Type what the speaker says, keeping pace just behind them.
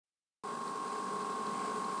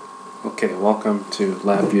Okay, welcome to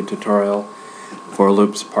LabView tutorial for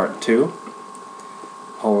loops part 2.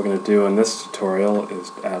 All we're going to do in this tutorial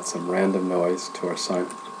is add some random noise to our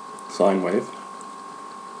sine wave.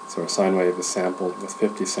 So our sine wave is sampled with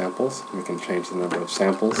 50 samples. We can change the number of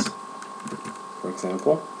samples, for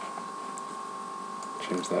example.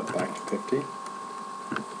 Change that back to 50.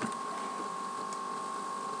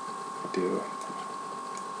 Do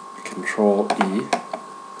Control E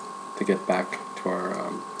to get back to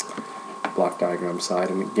our block diagram side,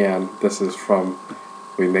 and again, this is from,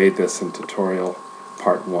 we made this in tutorial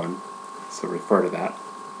part 1, so refer to that.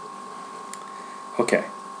 Okay,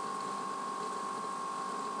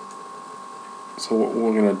 so what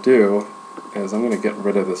we're going to do is I'm going to get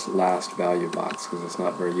rid of this last value box because it's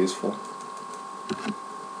not very useful,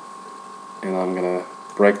 and I'm going to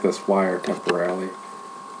break this wire temporarily,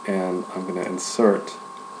 and I'm going to insert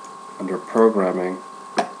under programming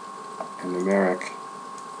and numeric,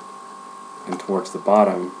 and towards the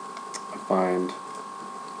bottom I find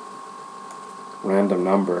random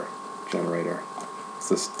number generator. It's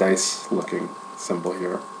this dice looking symbol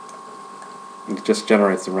here, and it just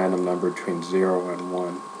generates a random number between 0 and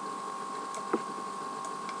 1,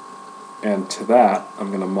 and to that I'm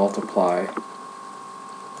going to multiply,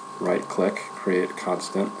 right click, create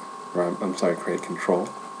constant, or create control.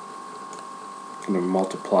 I'm going to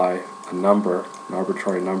multiply a number, an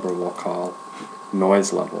arbitrary number we'll call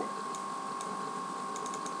noise level.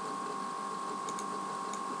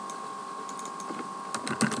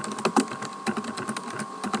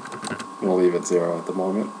 We'll leave it 0 at the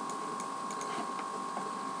moment.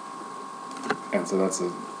 And so that's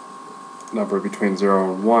a number between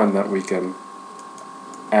 0 and 1 that we can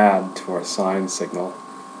add to our sine signal.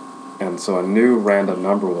 And so a new random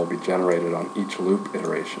number will be generated on each loop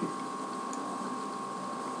iteration.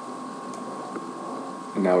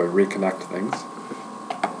 And now we reconnect things.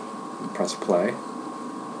 And press play.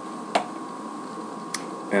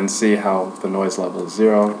 And see how the noise level is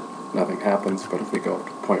 0. Nothing happens, but if we go to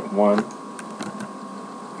 0.1,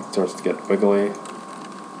 it starts to get wiggly.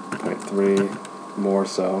 0.3, more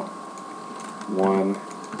so. 1,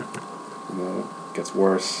 gets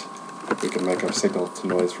worse. We can make our signal to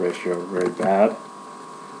noise ratio very bad.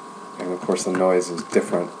 And of course the noise is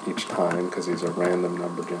different each time because these are random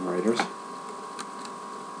number generators.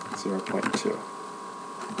 0.2.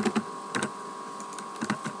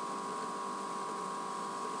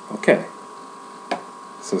 Okay.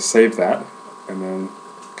 So save that, and then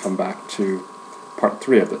come back to part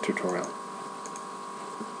 3 of the tutorial.